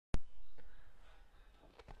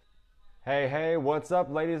Hey, what's up,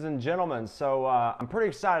 ladies and gentlemen? So I'm pretty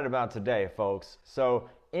excited about today, folks. So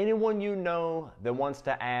anyone you know that wants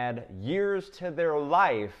to add years to their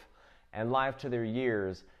life and life to their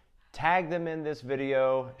years, tag them in this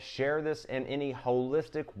video, share this in any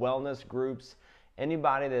holistic wellness groups,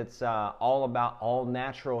 anybody that's all about all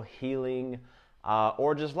natural healing,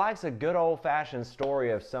 or just likes a good old-fashioned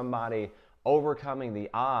story of somebody overcoming the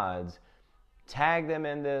odds. Tag them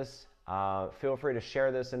in this. Feel free to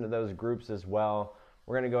share this into those groups as well.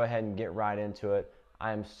 We're going to go ahead and get right into it.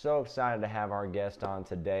 I am so excited to have our guest on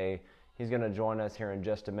today. He's going to join us here in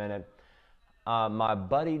just a minute. My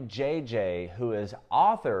buddy JJ, who is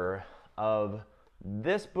author of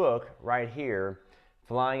this book right here,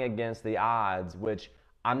 Flying Against the Odds, which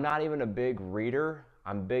I'm not even a big reader.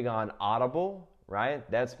 I'm big on Audible, right?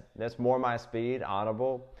 That's more my speed,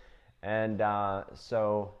 Audible. And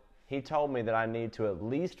so he told me that I need to at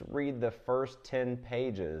least read the first 10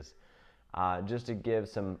 pages just to give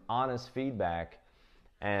some honest feedback.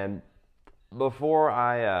 And before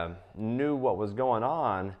I knew what was going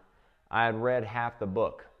on, I had read half the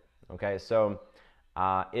book. Okay, so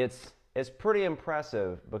it's pretty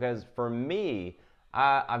impressive because for me,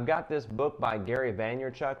 I've got this book by Gary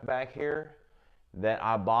Vaynerchuk back here that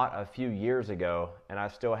I bought a few years ago, and I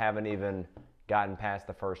still haven't even gotten past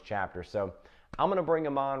the first chapter. So I'm going to bring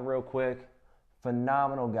him on real quick.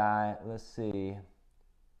 Phenomenal guy. Let's see.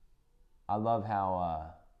 I love how,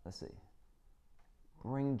 let's see.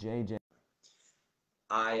 Bring JJ.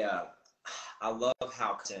 I love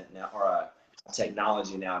how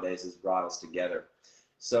technology nowadays has brought us together.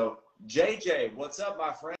 So, JJ, what's up,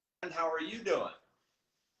 my friend? How are you doing?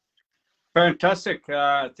 Fantastic.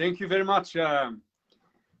 Thank you very much,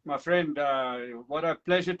 my friend. What a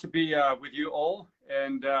pleasure to be with you all.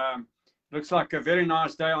 And looks like a very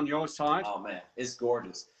nice day on your side. Oh man, it's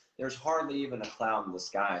gorgeous. There's hardly even a cloud in the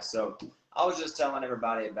sky. So I was just telling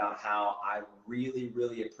everybody about how I really,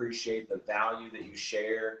 really appreciate the value that you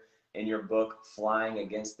share in your book, Flying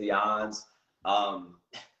Against the Odds.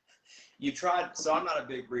 You tried, so I'm not a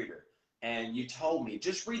big reader, and you told me,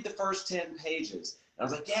 just read the first 10 pages. And I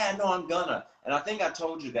was like, yeah, no, I'm gonna. And I think I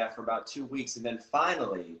told you that for about 2 weeks. And then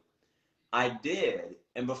finally, I did.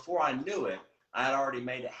 And before I knew it, I had already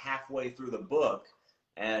made it halfway through the book,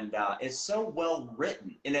 and it's so well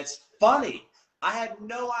written, and it's funny. I had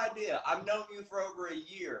no idea. I've known you for over a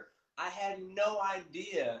year. I had no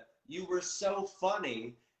idea you were so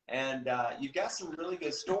funny, and you've got some really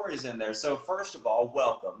good stories in there. So first of all,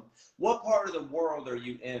 welcome. What part of the world are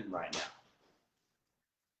you in right now?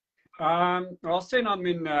 I'll say I'm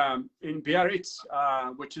in Biarritz,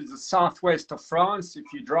 which is the southwest of France. If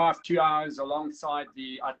you drive 2 hours alongside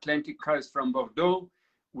the Atlantic coast from Bordeaux,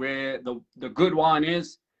 where the good wine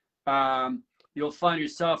is, you'll find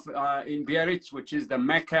yourself in Biarritz, which is the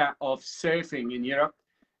mecca of surfing in Europe.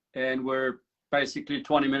 And we're basically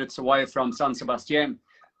 20 minutes away from San Sebastian,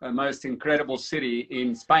 the most incredible city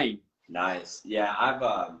in Spain. Nice. Yeah,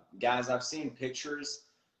 I've seen pictures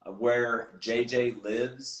of where JJ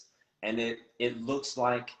lives. And it looks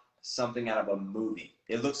like something out of a movie.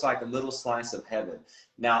 It looks like a little slice of heaven.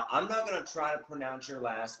 Now, I'm not going to try to pronounce your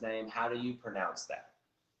last name. How do you pronounce that?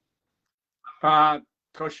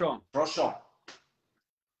 Trochon. Trochon.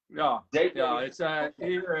 Yeah, yeah, it's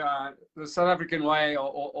either the South African way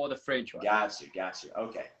or the French way. Got you.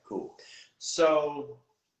 Okay, cool. So,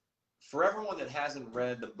 for everyone that hasn't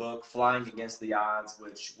read the book, Flying Against the Odds,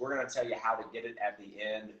 which we're going to tell you how to get it at the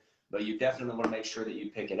end, but you definitely want to make sure that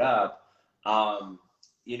you pick it up.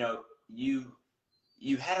 You know, you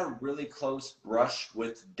had a really close brush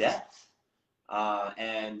with death.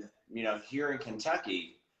 And, you know, here in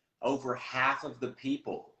Kentucky, over half of the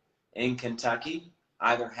people in Kentucky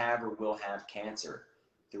either have or will have cancer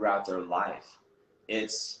throughout their life.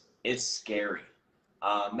 It's scary.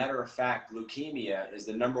 Matter of fact, leukemia is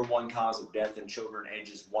the #1 cause of death in children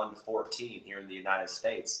ages 1 to 14 here in the United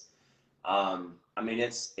States. I mean,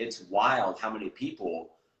 it's wild how many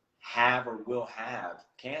people have or will have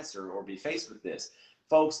cancer or be faced with this.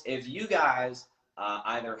 Folks, if you guys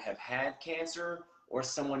either have had cancer or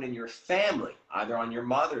someone in your family, either on your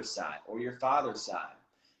mother's side or your father's side,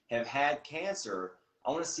 have had cancer,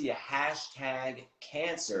 I want to see a hashtag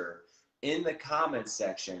cancer in the comments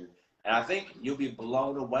section. And I think you'll be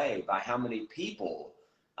blown away by how many people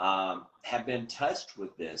have been touched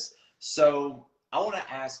with this. So I want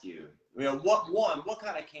to ask you, what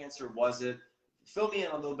kind of cancer was it? Fill me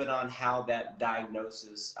in a little bit on how that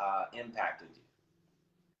diagnosis impacted you.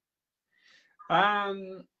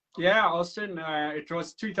 Yeah, Austin, it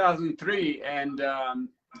was 2003, and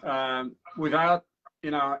without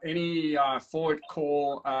any forward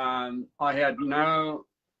call, I had no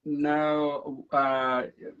no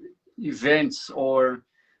events or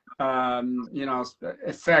you know,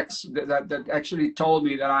 effects that actually told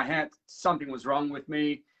me that I had something was wrong with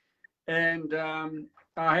me. And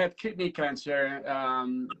I had kidney cancer,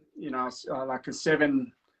 you know, like a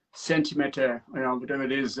 7 centimeter, you know, whatever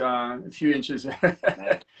it is, a few inches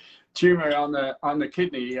tumor on the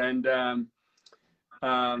kidney. And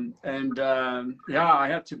yeah, I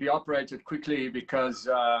had to be operated quickly because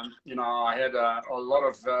you know, I had a lot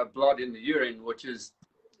of blood in the urine, which is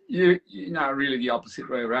you know, really the opposite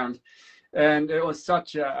way around. And it was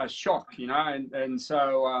such a shock, you know, and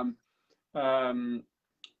so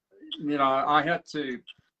you know, I had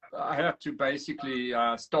to basically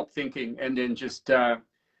stop thinking and then just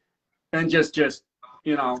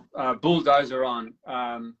you know, bulldozer on,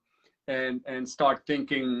 and start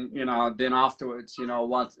thinking, you know, then afterwards, you know,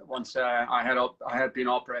 once I had been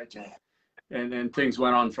operated, and then things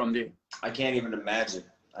went on from there. I can't even imagine.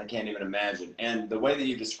 I can't even imagine. And the way that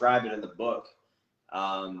you describe it in the book,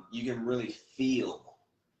 you can really feel.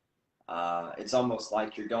 It's almost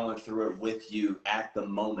like you're going through it with you at the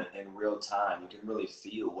moment in real time. You can really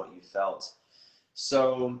feel what you felt.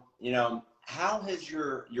 So, you know, how has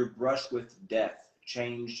your brush with death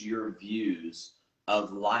changed your views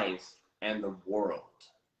of life and the world?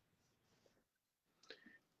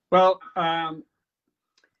 Well,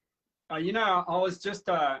 you know, I was just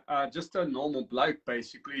a normal bloke,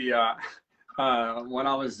 basically. When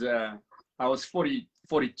I was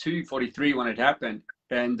 42, 43 when it happened,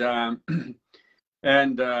 and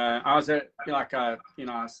and I was like a, you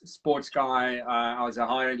know, sports guy. I was a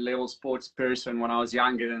high level sports person when I was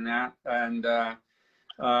younger than that, and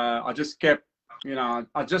I just kept, you know,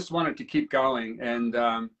 I just wanted to keep going, and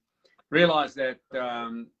realized that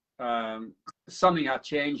something had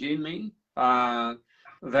changed in me.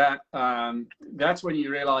 That's when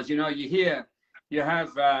you realize, you know, you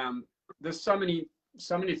have there's so many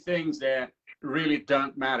things that really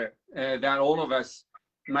don't matter, that all of us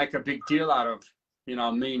make a big deal out of, you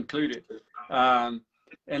know, me included. And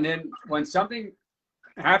then when something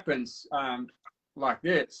happens like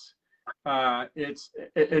this,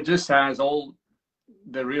 it just has all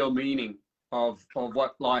the real meaning of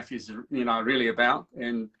what life is, you know, really about,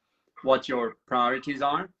 and what your priorities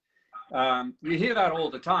are. You hear that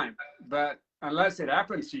all the time, but unless it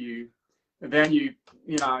happens to you, then you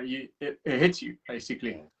know, it hits you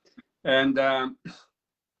basically. And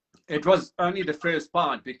it was only the first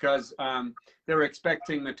part, because they were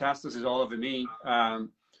expecting metastasis all over me,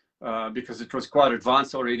 because it was quite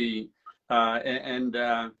advanced already.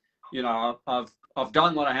 You know, I've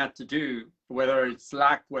done what I had to do, whether it's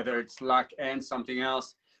luck and something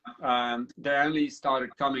else. They only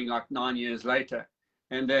started coming like 9 years later.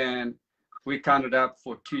 And then we counted up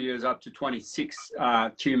for 2 years up to 26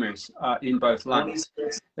 tumors in both lungs.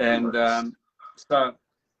 And so,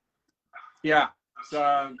 yeah,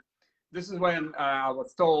 so this is when I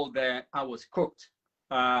was told that I was cooked.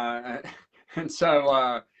 And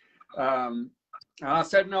so and I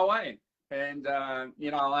said, no way. And,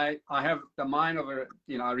 you know, I have the mind of a,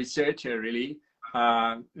 you know, a researcher, really.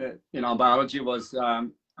 You know, biology was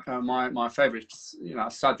my favorite, you know,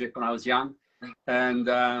 subject when I was young. And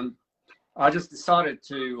I just decided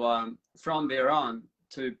to, from there on,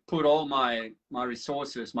 to put all my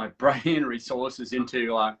resources, my brain resources,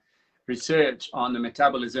 into research on the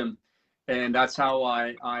metabolism. And that's how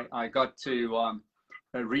I got to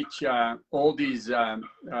reach all these,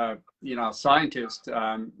 you know, scientists,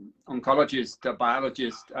 oncologists,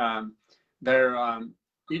 biologists. They're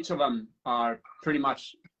each of them are pretty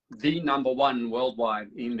much the #1 worldwide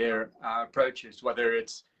in their approaches, whether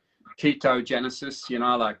it's ketogenesis, you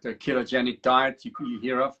know, like the ketogenic diet you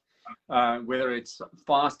hear of, whether it's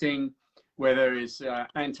fasting, whether it's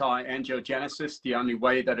anti-angiogenesis, the only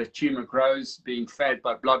way that a tumor grows, being fed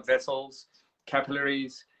by blood vessels,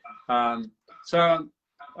 capillaries. So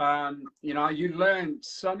you know, you learn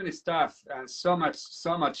so many stuff, and so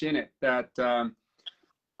much in it, that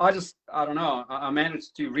I don't know, I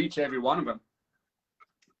managed to reach every one of them.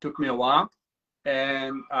 Took me a while,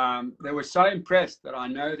 and they were so impressed that I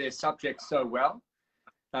know their subject so well,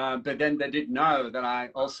 but then they didn't know that I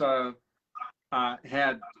also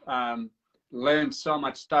had learned so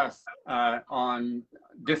much stuff on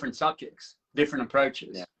different subjects, different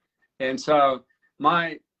approaches. Yeah. And so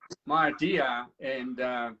my idea, and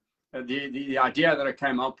the idea that I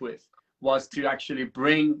came up with, was to actually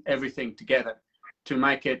bring everything together to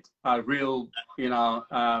make it a real, you know,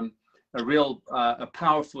 a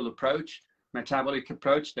powerful approach, metabolic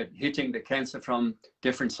approach, that hitting the cancer from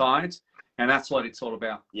different sides. And that's what it's all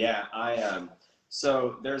about. Yeah,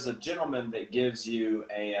 so there's a gentleman that gives you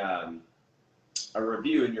a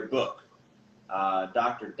review in your book,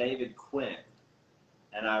 Dr. David Quinn.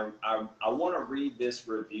 And I want to read this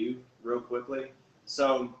review real quickly.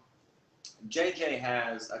 So JJ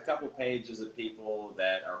has a couple pages of people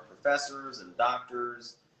that are professors and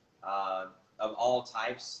doctors of all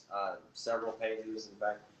types, several pages, in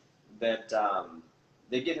fact, that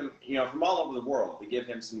they give him, you know, from all over the world. They give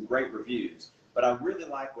him some great reviews. But I really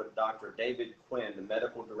like what Dr. David Quinn, the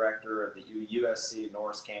medical director of the USC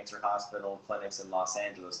Norris Cancer Hospital and Clinics in Los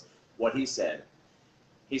Angeles, what he said.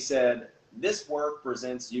 He said, "This work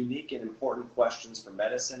presents unique and important questions for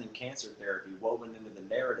medicine and cancer therapy woven into the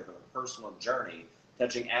narrative of a personal journey,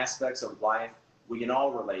 touching aspects of life we can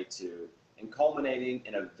all relate to, and culminating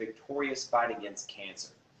in a victorious fight against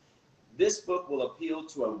cancer. This book will appeal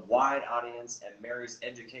to a wide audience and marries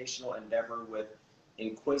educational endeavor with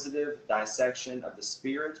inquisitive dissection of the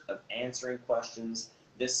spirit of answering questions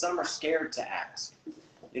that some are scared to ask."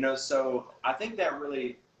 You know, so I think that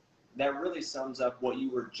really sums up what you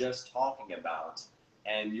were just talking about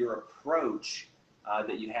and your approach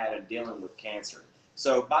that you had in dealing with cancer.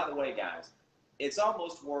 So, by the way, guys, it's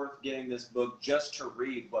almost worth getting this book just to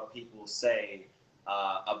read what people say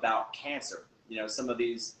about cancer. You know, some of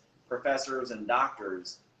these professors and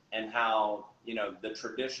doctors, and how, you know, the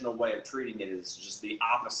traditional way of treating it is just the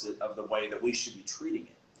opposite of the way that we should be treating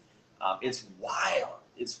it. It's wild.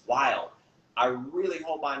 It's wild. I really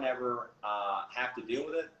hope I never have to deal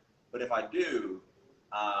with it. But if I do,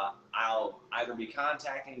 I'll either be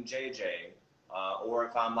contacting JJ, or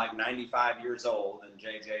if I'm like 95 years old, and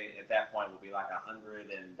JJ at that point will be like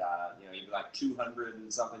 100 and, you know, he'd be like 200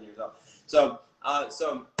 and something years old. So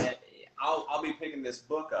I'll be picking this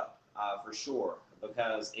book up for sure,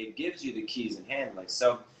 because it gives you the keys and handling.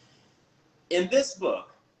 So in this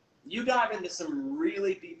book, you dive into some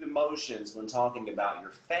really deep emotions when talking about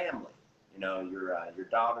your family, you know, your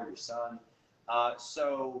daughter, your son.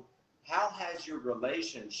 So how has your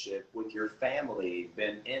relationship with your family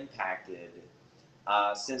been impacted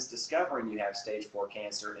since discovering you have stage 4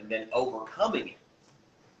 cancer and then overcoming it?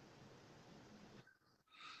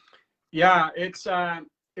 Yeah,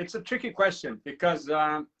 it's a tricky question, because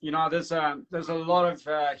you know, there's a lot of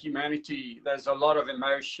humanity, there's a lot of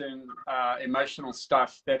emotional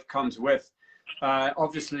stuff that comes with.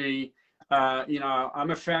 Obviously, you know, I'm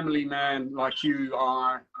a family man like you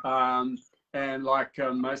are, and like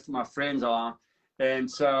most of my friends are, and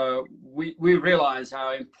so we realize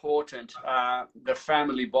how important the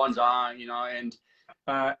family bonds are, you know. And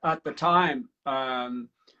at the time,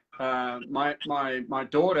 my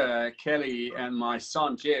daughter Kelly and my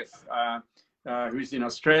son Jeff, who's in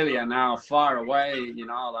Australia now, far away, you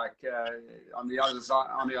know, like on the other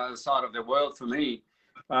side of the world for me,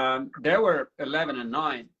 they were 11 and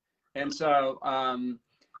 9, and so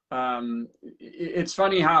it's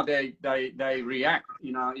funny how they react.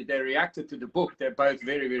 You know, they reacted to the book. They're both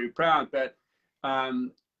very, very proud. But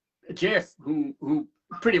Jeff, who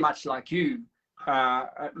pretty much like you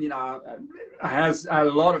know, has a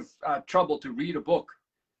lot of trouble to read a book,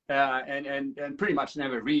 and pretty much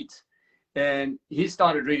never reads. And he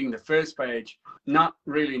started reading the first page, not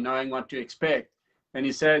really knowing what to expect. And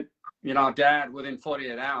he said, you know, Dad, within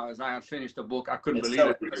 48 hours, I had finished the book. I couldn't believe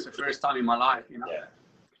it. It's the first time in my life, you know. Yeah.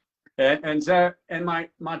 And my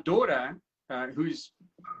daughter, who's,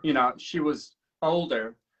 you know, she was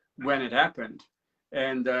older when it happened,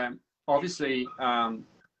 and obviously,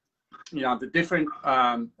 you know, the different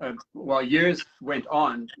years went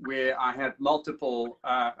on where I had multiple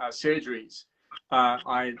surgeries.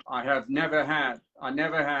 I never had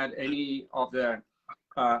any of the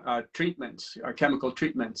treatments, chemical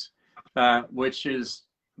treatments, which is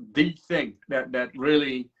the thing that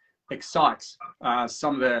really excites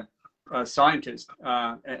some of the scientists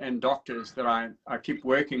and doctors that I keep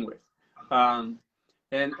working with. And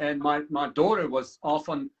my daughter was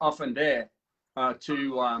often there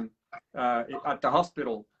to at the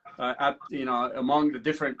hospital, you know, among the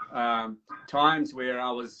different times where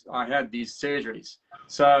I had these surgeries.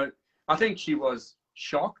 So I think she was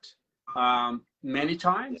shocked many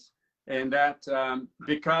times, and that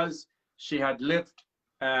because she had lived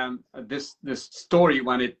this story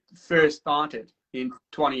when it first started in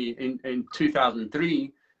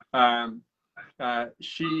 2003,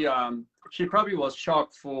 she probably was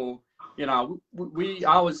shocked for, you know,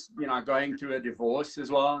 I was, you know, going through a divorce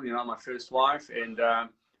as well, you know, my first wife, and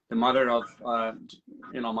the mother of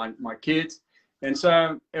you know, my kids, and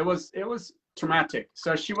so it was traumatic.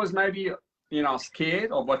 So she was maybe, you know,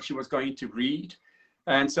 scared of what she was going to read,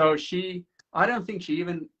 and so I don't think she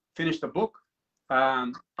even finished the book.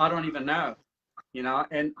 I don't even know, you know.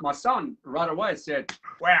 And my son right away said,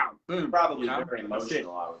 "Wow, boom!" Probably, you know, very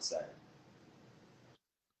emotional, I would say.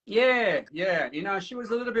 Yeah, yeah. You know, she was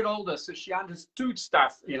a little bit older, so she understood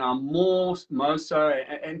stuff, you know, more so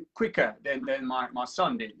and quicker than my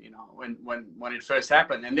son did, you know, when it first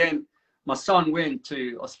happened. And then my son went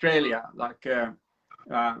to Australia like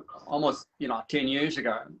almost, you know, 10 years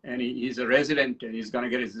ago, and he's a resident and he's going to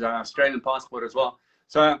get his Australian passport as well.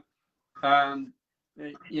 So, um,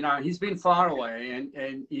 you know, he's been far away,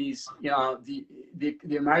 and he's, you know, the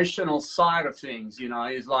emotional side of things, you know,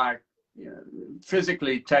 is like, you know,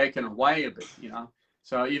 physically taken away a bit, you know.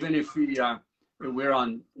 So even if we're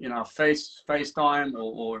on, you know, FaceTime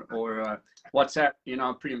or WhatsApp, you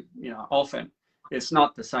know, pretty, you know, often, it's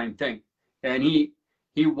not the same thing. And he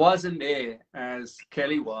wasn't there as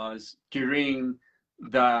Kelly was during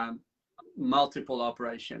the multiple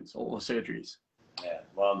operations or surgeries. Yeah,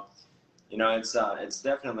 well, you know, it's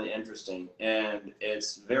definitely interesting, and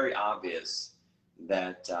it's very obvious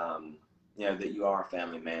that you know, that you are a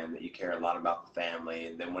family man, that you care a lot about the family.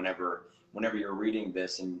 And then whenever you're reading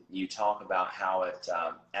this and you talk about how it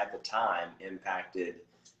at the time impacted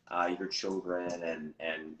your children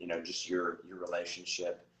and you know, just your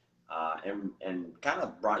relationship and kind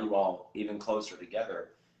of brought you all even closer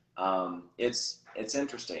together. It's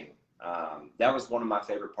interesting. That was one of my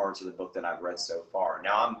favorite parts of the book that I've read so far.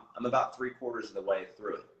 Now I'm about 3/4 of the way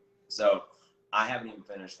through it, so I haven't even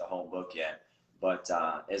finished the whole book yet. But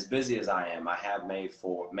as busy as I am, I have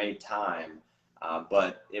made time.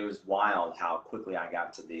 But it was wild how quickly I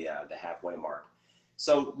got to the halfway mark.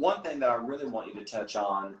 So one thing that I really want you to touch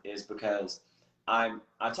on is, because I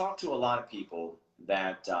talk to a lot of people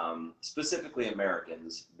that specifically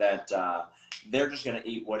Americans that they're just going to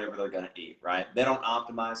eat whatever they're going to eat, right? They don't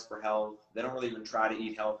optimize for health. They don't really even try to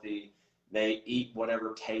eat healthy. They eat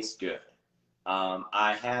whatever tastes good.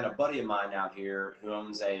 I had a buddy of mine out here who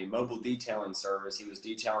owns a mobile detailing service. He was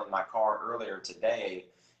detailing my car earlier today.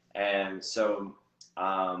 And so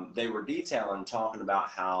they were detailing, talking about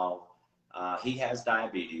how he has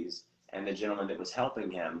diabetes. And the gentleman that was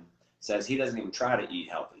helping him says he doesn't even try to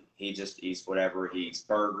eat healthy. He just eats whatever. He eats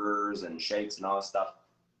burgers and shakes and all that stuff.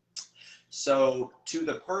 So to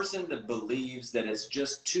the person that believes that it's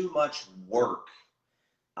just too much work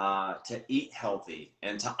to eat healthy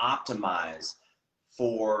and to optimize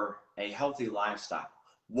for a healthy lifestyle,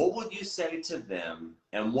 what would you say to them,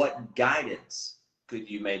 and what guidance could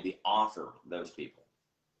you maybe offer those people?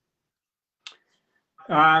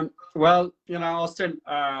 Well, you know, Austin,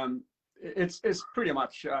 it's pretty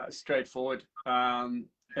much straightforward,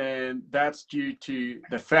 and that's due to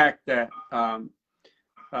the fact that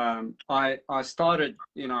I started,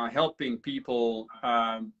 you know, helping people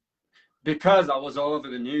because I was all over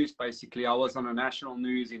the news. Basically, I was on the national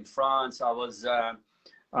news in France. I've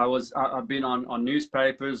been on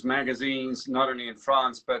newspapers, magazines, not only in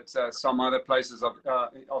France but some other places of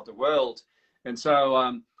the world. And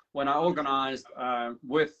so when I organized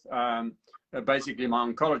with basically my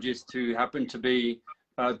oncologist, who happened to be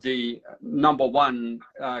the #1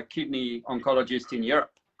 kidney oncologist in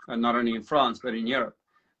Europe, and not only in France but in Europe,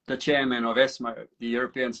 the chairman of ESMO, the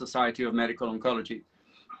European Society of Medical Oncology.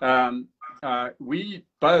 We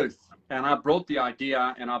both, and I brought the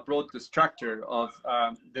idea and I brought the structure of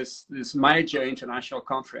this major international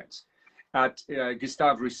conference at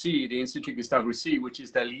Gustave Roussy, the Institute Gustave Roussy, which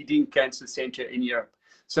is the leading cancer center in Europe.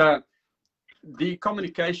 So the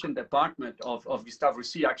communication department of Gustave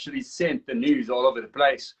Roussy actually sent the news all over the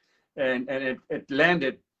place, and it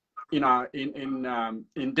landed, you know,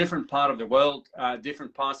 in different parts of the world,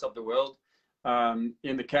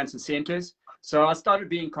 in the cancer centers. So I started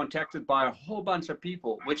being contacted by a whole bunch of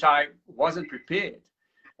people, which I wasn't prepared.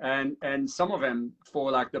 And some of them,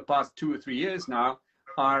 for like the past 2 or 3 years now,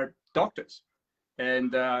 are doctors.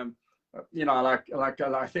 And, you know,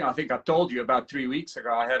 I think I told you about 3 weeks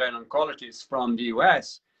ago, I had an oncologist from the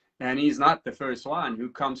US, and he's not the first one who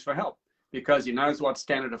comes for help, because he knows what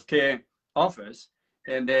standard of care offers.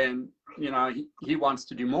 And then, you know, he wants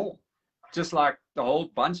to do more, just like the whole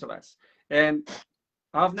bunch of us. And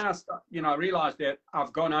I've now, you know, realized that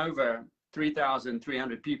I've gone over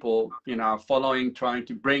 3,300 people, you know, following, trying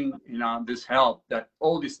to bring, you know, this help, that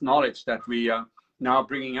all this knowledge that we are now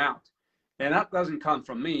bringing out. And that doesn't come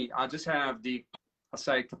from me. I just have the, I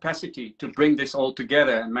say, capacity to bring this all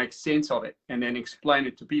together and make sense of it and then explain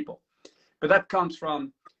it to people. But that comes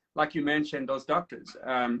from, like you mentioned, those doctors.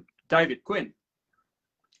 David Quinn.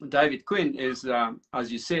 David Quinn is,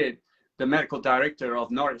 as you said, the medical director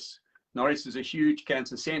of Norris. Norris is a huge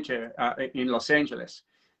cancer center in Los Angeles.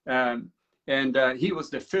 And he was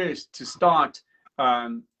the first to start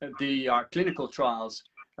the clinical trials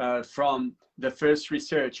from the first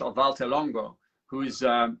research of Walter Longo, who is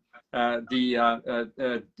the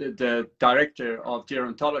director of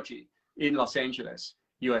gerontology in Los Angeles,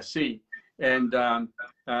 USC, and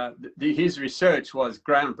his research was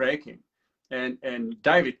groundbreaking. And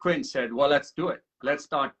David Quinn said, well, let's do it. Let's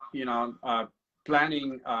start,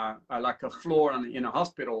 planning like a floor in a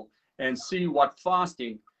hospital and see what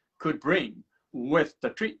fasting could bring with the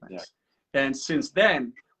treatments. Yeah. And since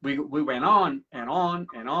then, we went on and on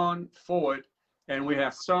and on forward, and we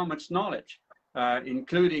have so much knowledge,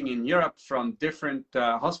 including in Europe from different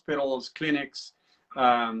hospitals, clinics,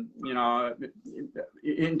 in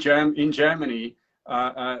Germany,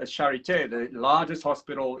 Charité, the largest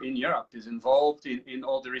hospital in Europe, is involved in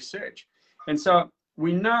all the research. And so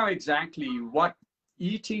we know exactly what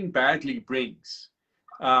eating badly brings.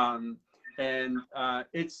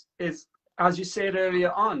 It's, as you said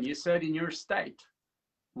earlier on, you said in your state,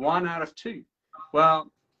 1 out of 2. Well,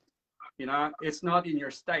 it's not in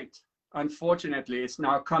your state. Unfortunately, it's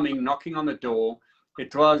now coming knocking on the door.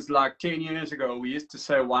 It was like 10 years ago, we used to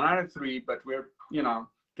say 1 out of 3, but we're,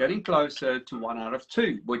 getting closer to 1 out of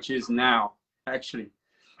 2, which is now actually.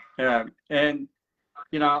 All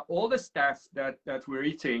the stuff that we're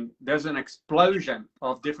eating, there's an explosion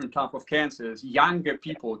of different type of cancers. Younger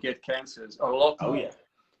people get cancers a lot more. Oh, yeah.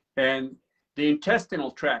 And the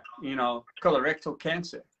intestinal tract, colorectal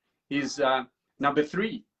cancer is number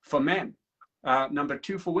 3 for men, number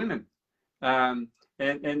 2 for women. That's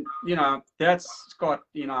got,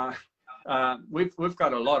 we've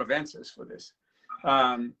got a lot of answers for this.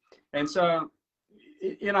 And so,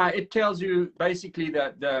 it tells you basically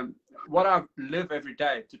that what I live every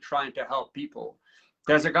day to trying to help people.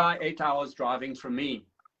 There's a guy 8 hours driving from me,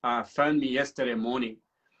 phoned me yesterday morning,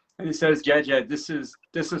 and he says, JJ, this is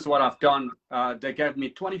what I've done. They gave me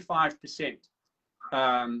 25%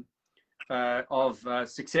 of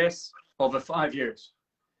success over 5 years.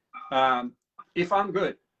 If I'm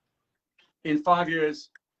good, in 5 years,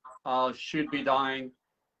 I should be dying,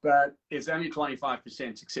 but it's only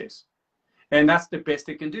 25% success. And that's the best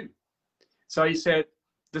it can do. So he said,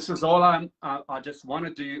 this is all I just want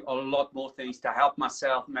to do a lot more things to help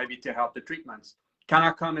myself, maybe to help the treatments. Can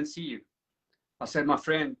I come and see you? I said, my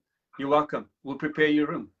friend, you're welcome. We'll prepare your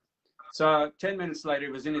room. So 10 minutes later,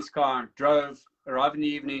 he was in his car, arrived in the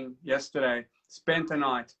evening yesterday, spent the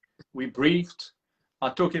night. We briefed. I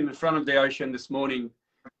took him in front of the ocean this morning.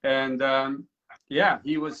 And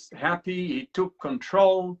he was happy. He took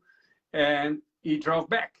control and he drove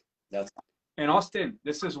back. And Austin,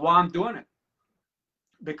 this is why I'm doing it.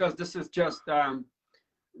 Because this is just, we're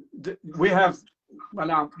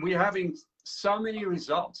having so many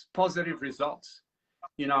results, positive results,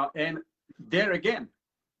 and there again,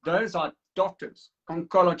 those are doctors,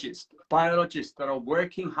 oncologists, biologists that are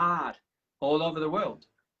working hard all over the world,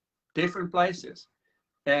 different places.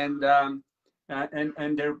 And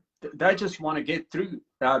they just want to get through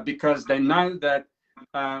because they know that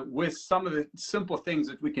with some of the simple things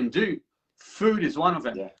that we can do, food is one of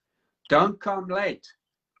them. Yeah. Don't come late.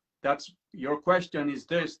 That's your question is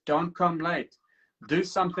this: don't come late. Do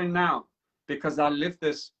something now, because I live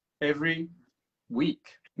this every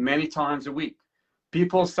week, many times a week.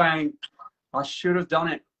 People saying, I should have done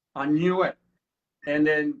it. I knew it. And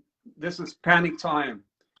then this is panic time.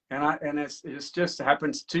 And it's just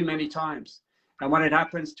happens too many times. And when it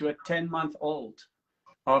happens to a 10-month-old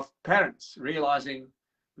of parents realizing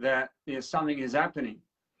that something is happening,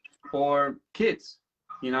 or kids,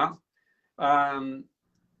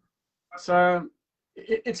 so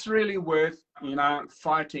it's really worth,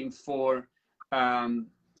 fighting for,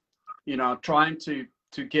 trying to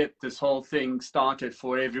get this whole thing started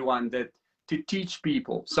for everyone, that to teach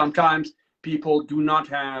people. Sometimes people do not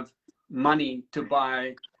have money to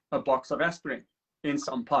buy a box of aspirin in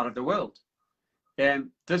some part of the world.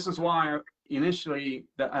 And this is why initially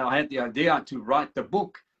I had the idea to write the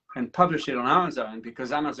book and publish it on Amazon,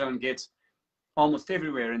 because Amazon gets almost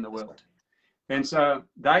everywhere in the world. And so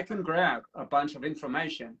they can grab a bunch of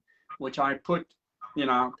information, which I put,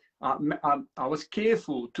 I was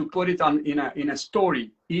careful to put it on in a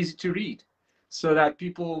story, easy to read, so that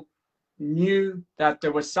people knew that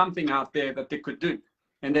there was something out there that they could do.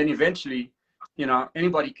 And then eventually,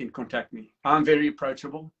 anybody can contact me. I'm very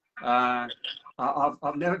approachable.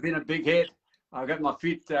 I've never been a big head. I've got my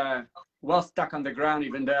feet well stuck on the ground,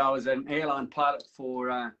 even though I was an airline pilot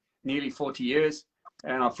for nearly 40 years.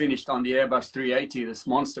 And I finished on the Airbus 380, this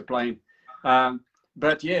monster plane.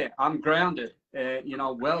 But yeah, I'm grounded,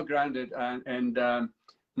 well grounded. And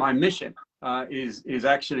my mission is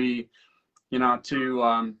actually,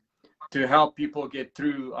 to help people get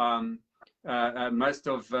through most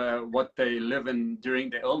of what they live in during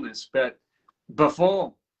the illness. But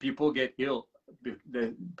before people get ill,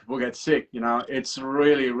 people get sick. You know, it's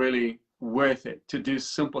really, really worth it to do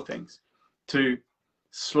simple things to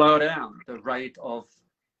slow down the rate of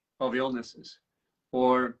illnesses,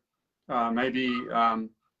 or maybe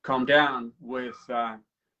calm down with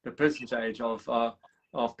the percentage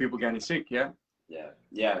of people getting sick.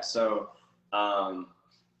 Yeah. So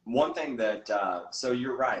one thing that so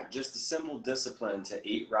you're right, just the simple discipline to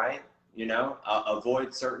eat right, you know,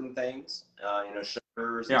 avoid certain things, you know,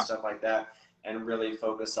 sugars and stuff like that, and really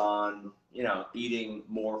focus on, you know, eating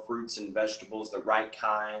more fruits and vegetables, the right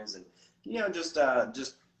kinds, and, you know, just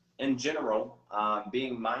in general,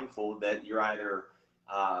 being mindful that you're either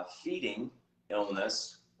feeding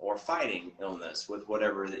illness or fighting illness with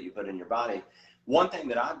whatever that you put in your body. One thing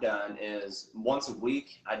that I've done is once a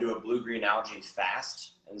week, I do a blue-green algae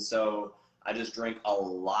fast. And so I just drink a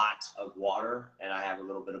lot of water, and I have a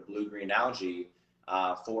little bit of blue-green algae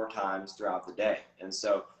 4 times throughout the day. And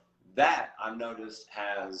so that I've noticed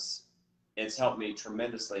it's helped me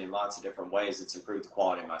tremendously in lots of different ways. It's improved the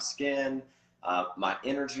quality of my skin, my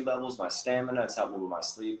energy levels, my stamina. It's helped me with my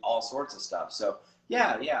sleep, all sorts of stuff. So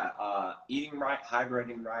yeah. Eating right,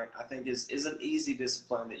 hydrating right, I think is an easy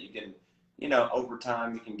discipline that you can, you know, over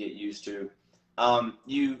time you can get used to.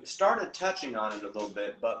 You started touching on it a little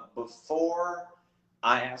bit, but before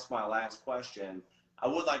I ask my last question, I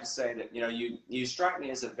would like to say that, you know, you strike me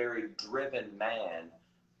as a very driven man.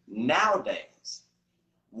 Nowadays,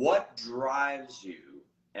 what drives you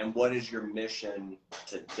and what is your mission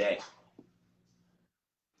today?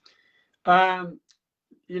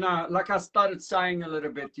 You know, like I started saying a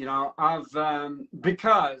little bit, you know, I've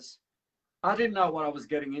because I didn't know what I was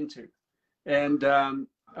getting into, and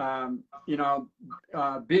you know,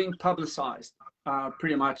 being publicized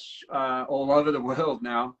pretty much all over the world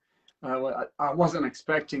now. I wasn't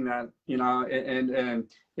expecting that, you know, and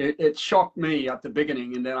it shocked me at the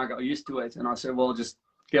beginning, and then I got used to it, and I said, well, just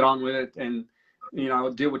get on with it, and, you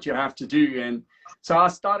know, do what you have to do. And so I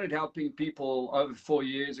started helping people over 4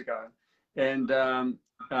 years ago, and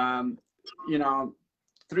you know,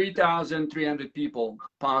 3,300 people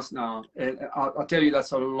pass now, and I'll tell you,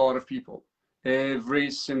 that's a lot of people. Every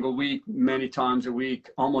single week, many times a week,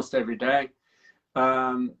 almost every day.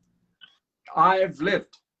 I have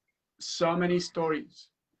lived so many stories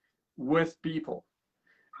with people.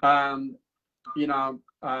 You know,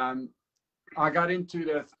 I got into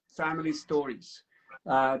the family stories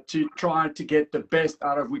to try to get the best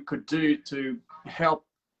out of we could do to help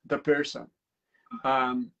the person.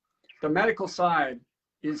 The medical side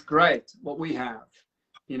is great, what we have,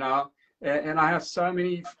 you know, and I have so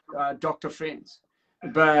many doctor friends,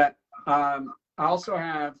 but I also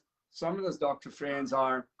have some of those doctor friends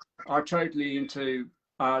are totally into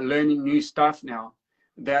learning new stuff now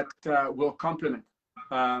that will complement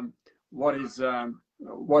what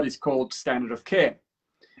is called standard of care.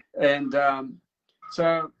 And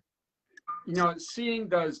so, you know, seeing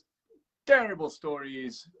those terrible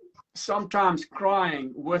stories, sometimes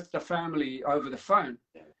crying with the family over the phone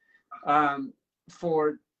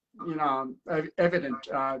for, you know, evident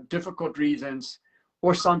difficult reasons,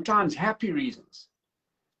 or sometimes happy reasons,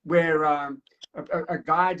 where a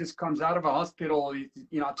guy just comes out of a hospital,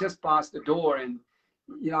 you know, just past the door, and,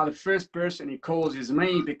 you know, the first person he calls is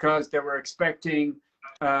me, because they were expecting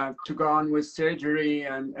to go on with surgery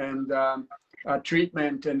and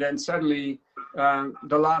treatment, and then suddenly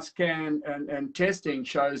the last scan and testing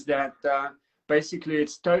shows that basically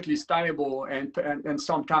it's totally stable and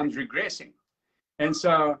sometimes regressing. And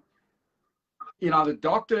so, you know, the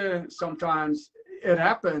doctor, sometimes it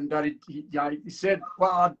happened that he said,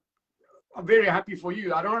 well, I'm very happy for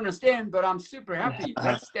you. I don't understand, but I'm super happy.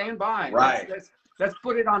 Let's stand by. Right. Let's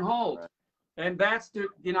put it on hold. And that's the,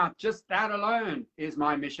 you know, just that alone is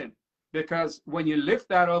my mission. Because when you lift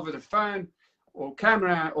that over the phone or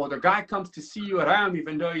camera, or the guy comes to see you around,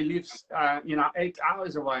 even though he lives, you know, 8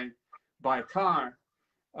 hours away by car,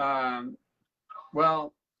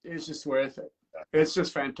 well, it's just worth it. It's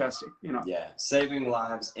just fantastic, you know. Yeah, saving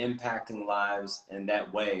lives, impacting lives in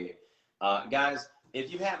that way. Guys, if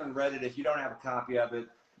you haven't read it, if you don't have a copy of it,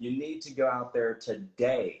 you need to go out there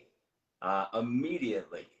today,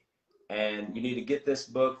 immediately. And you need to get this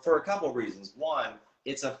book for a couple of reasons. One,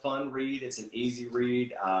 it's a fun read. It's an easy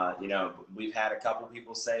read. You know, we've had a couple of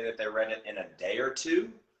people say that they read it in a day or two.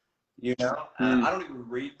 You know, I don't even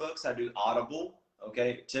read books. I do Audible,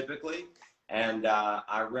 okay, typically. And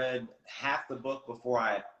I read half the book before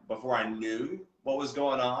I knew what was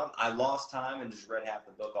going on. I lost time and just read half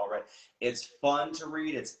the book already. It's fun to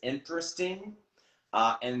read. It's interesting.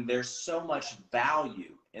 And there's so much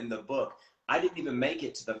value in the book. I didn't even make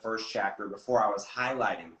it to the first chapter before I was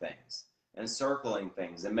highlighting things. and circling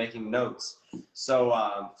things and making notes. So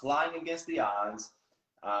Flying Against the Odds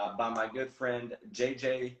by my good friend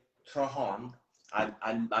JJ Trochon.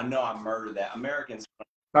 I know I murdered that. Americans,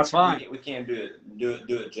 That's fine. we can't do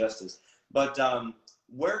it justice. But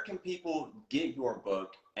where can people get your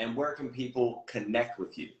book, and where can people connect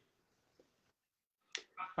with you?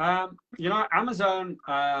 You know, Amazon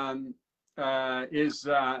is,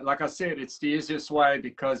 like I said, it's the easiest way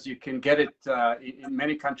because you can get it in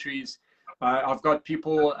many countries. I've got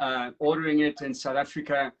people ordering it in South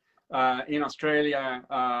Africa, in Australia,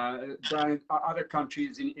 other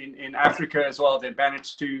countries in Africa as well. They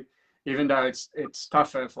manage to, even though it's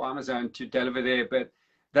tougher for Amazon to deliver there, but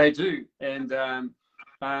they do. And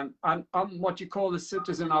I'm what you call a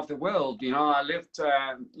citizen of the world. You know, I lived,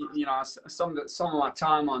 you know, some of my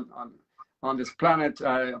time on this planet,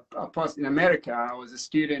 in America. I was a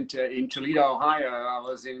student in Toledo, Ohio. I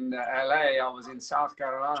was in LA. I was in South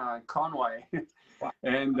Carolina, Conway,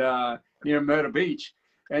 and near Myrtle Beach.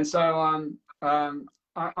 And so I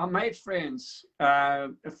made friends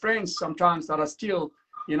sometimes that are still,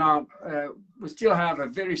 you know, we still have a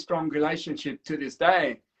very strong relationship to this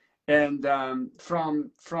day, and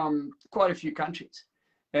from quite a few countries.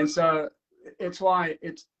 And so it's why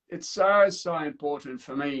it's so important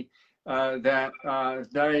for me that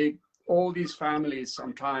all these families,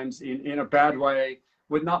 sometimes in a bad way,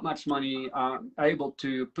 with not much money, are able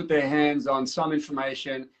to put their hands on some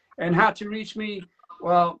information. And how to reach me?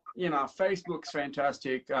 Well, you know, Facebook's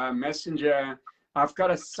fantastic. Messenger. I've got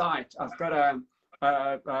a site. I've got a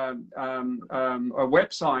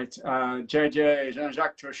website,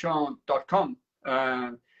 jjtrochon.com.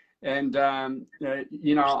 And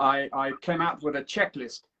you know, I came out with a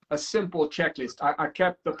checklist, a simple checklist. I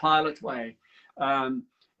kept the pilot way.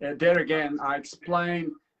 There again, I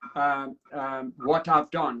explain what I've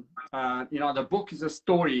done. You know, the book is a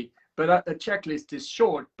story, but the checklist is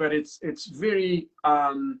short, but it's very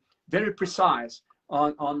very precise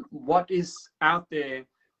on what is out there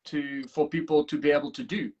for people to be able to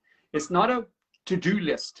do. It's not a to-do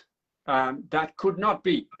list. That could not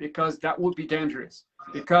be, because that would be dangerous.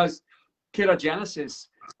 Because ketogenesis,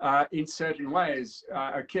 in certain ways,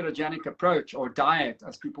 a ketogenic approach, or diet,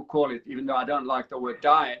 as people call it, even though I don't like the word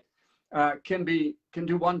diet, can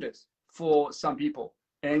do wonders for some people,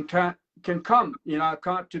 and can come, you know,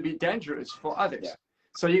 to be dangerous for others. Yeah.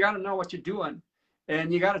 So you got to know what you're doing,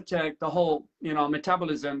 and you got to take the whole, you know,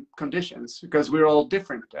 metabolism conditions, because we're all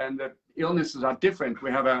different, and the illnesses are different.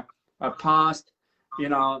 We have a past, you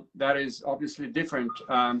know, that is obviously different.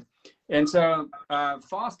 And so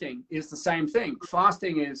fasting is the same thing.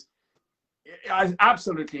 Fasting is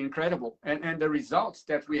absolutely incredible. And the results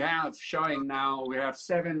that we have showing now, we have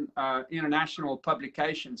 7 international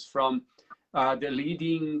publications from the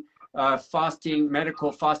leading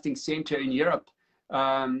medical fasting center in Europe,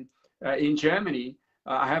 in Germany.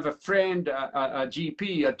 I have a friend, a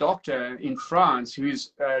GP, a doctor in France,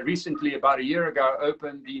 who's recently, about a year ago,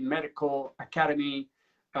 opened the Medical Academy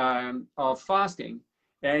of Fasting.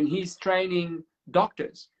 And he's training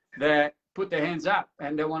doctors that put their hands up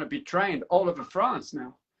and they want to be trained all over France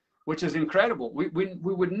now, which is incredible. We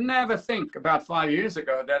would never think about 5 years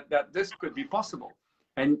ago that this could be possible.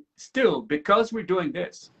 And still, because we're doing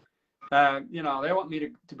this, you know, they want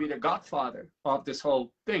me to be the godfather of this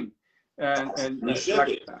whole thing. And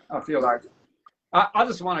like, I feel like I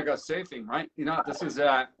just want to go surfing, right? You know, this is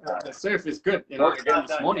the surf is good. You know, again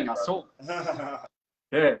this morning I saw.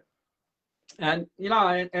 Yeah. And you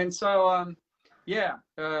know, and so yeah,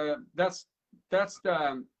 that's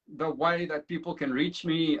the way that people can reach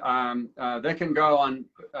me. They can go on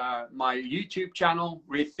my YouTube channel,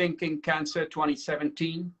 Rethinking Cancer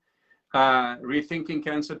 2017. Rethinking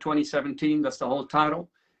Cancer 2017. That's the whole title,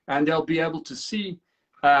 and they'll be able to see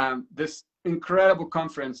this incredible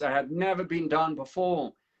conference that had never been done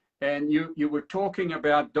before. And you were talking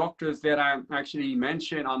about doctors that I actually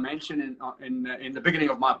mentioned. I mentioned in the beginning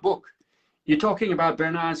of my book. You're talking about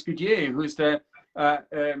Bernard Scudier, who's the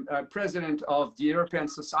president of the European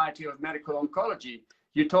Society of Medical Oncology.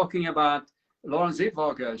 You're talking about Lauren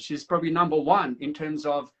Zitwager. She's probably #1 in terms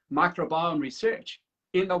of microbiome research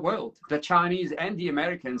in the world. The Chinese and the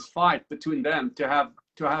Americans fight between them to have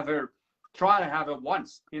her, try to have her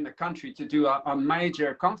once in the country to do a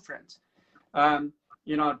major conference.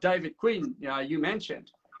 You know, David Quinn, you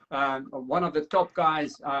mentioned, one of the top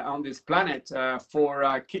guys on this planet for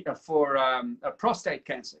prostate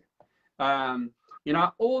cancer. You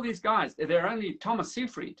know, all these guys, they're only Tom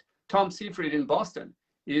Seyfried in Boston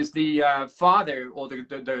is the father, or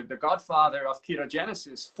the godfather of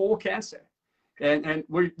ketogenesis for cancer. And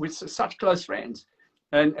we're such close friends.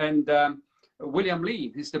 And William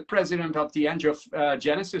Lee, who's the president of the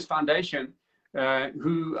Angiogenesis Foundation,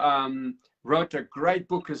 who wrote a great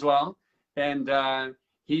book as well. And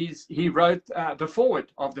he wrote the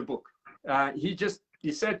foreword of the book.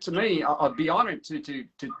 He said to me, I'd be honored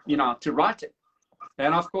to write it.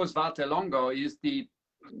 And of course, Walter Longo is the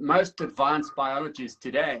most advanced biologist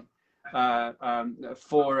today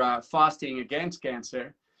for fasting against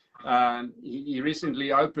cancer. He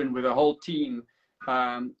recently opened with a whole team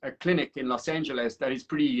a clinic in Los Angeles that is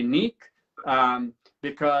pretty unique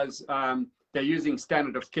because they're using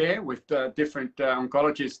standard of care with different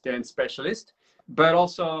oncologists and specialists, but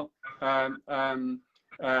also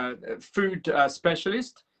food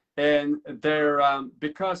specialists. And they're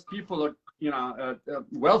because people are,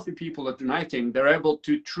 wealthy people are donating, they're able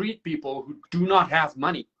to treat people who do not have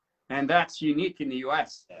money, and that's unique in the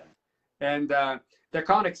US. And they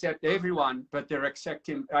can't accept everyone, but they're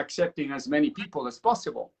accepting as many people as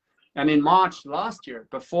possible. And in March last year,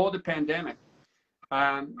 before the pandemic,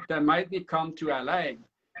 they made me come to LA,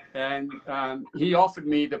 and he offered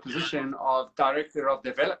me the position of director of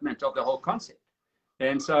development of the whole concept.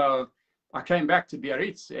 And so I came back to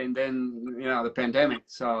Biarritz, and then the pandemic.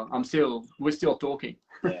 So we're still talking.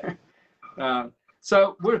 Yeah.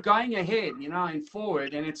 So we're going ahead, and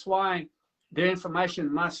forward, and it's why the information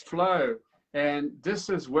must flow. And this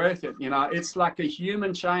is worth it. It's like a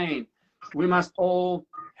human chain. We must all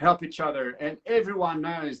help each other, and everyone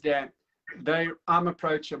knows that I'm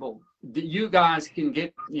approachable. You guys can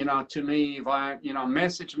get, to me via,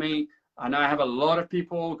 message me. I know I have a lot of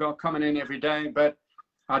people coming in every day, but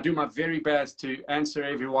I do my very best to answer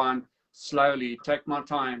everyone slowly, take my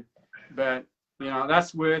time. But,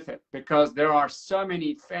 that's worth it because there are so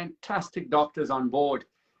many fantastic doctors on board.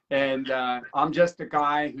 And I'm just a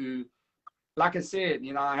guy who, like I said,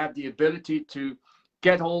 I have the ability to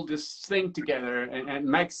get all this thing together and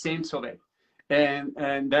make sense of it.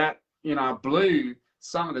 And that, blew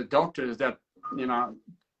some of the doctors that,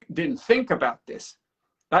 didn't think about this.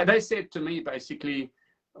 They said to me, basically,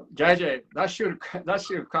 JJ, that should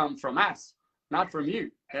have come from us, not from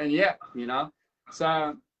you. And yeah,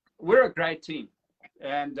 so we're a great team.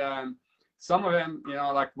 And some of them,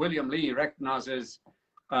 like William Lee recognizes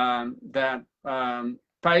that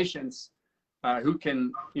patients who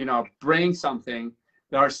can, bring something,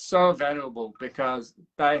 they are so valuable because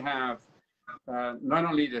they have not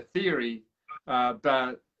only the theory,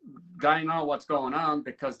 but they know what's going on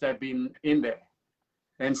because they've been in there.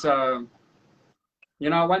 And so,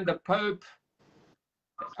 when the Pope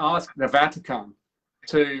asked the Vatican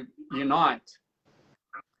to unite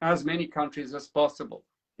as many countries as possible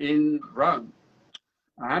in Rome,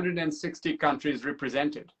 160 countries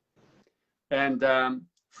represented, and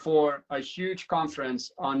for a huge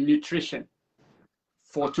conference on nutrition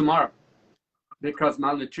for tomorrow, because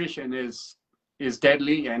malnutrition is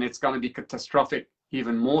deadly and it's going to be catastrophic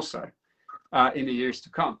even more so in the years to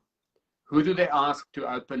come. Who do they ask to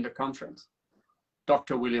open the conference?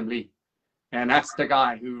 Dr. William Lee. And that's the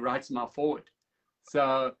guy who writes my foreword.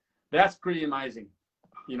 So that's pretty amazing,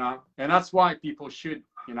 and that's why people should,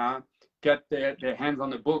 get their hands on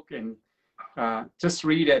the book and just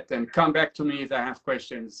read it and come back to me if they have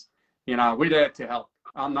questions. We're there to help.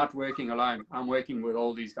 I'm not working alone. I'm working with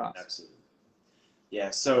all these guys. Absolutely. Yeah,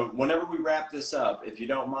 so whenever we wrap this up, if you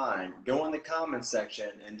don't mind, go in the comments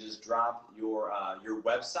section and just drop your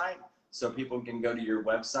website so people can go to your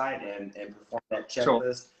website and perform that checklist.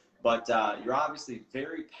 Sure. But you're obviously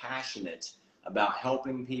very passionate about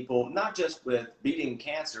helping people, not just with beating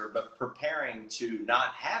cancer, but preparing to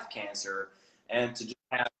not have cancer and to just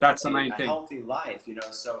have a healthy life,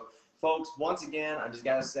 So, folks, once again, I just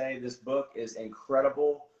got to say this book is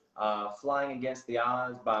incredible. Flying Against the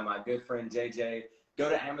Odds by my good friend JJ. Go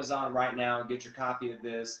to Amazon right now and get your copy of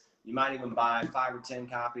this. You might even buy 5 or 10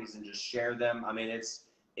 copies and just share them. I mean,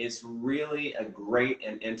 it's really a great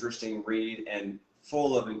and interesting read and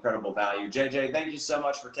full of incredible value. JJ, thank you so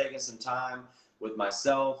much for taking some time with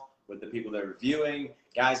myself, with the people that are viewing.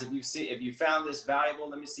 Guys, if you found this valuable,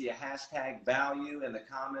 let me see a hashtag value in the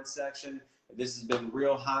comments section. If this has been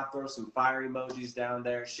real hot, throw some fire emojis down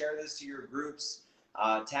there. Share this to your groups.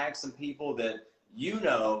 Tag some people that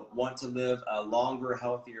want to live a longer,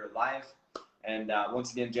 healthier life. And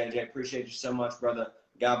once again, JJ, appreciate you so much, brother.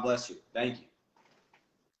 God bless you. Thank you.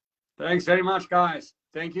 Thanks very much, guys.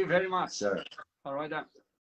 Thank you very much. Sure. All right.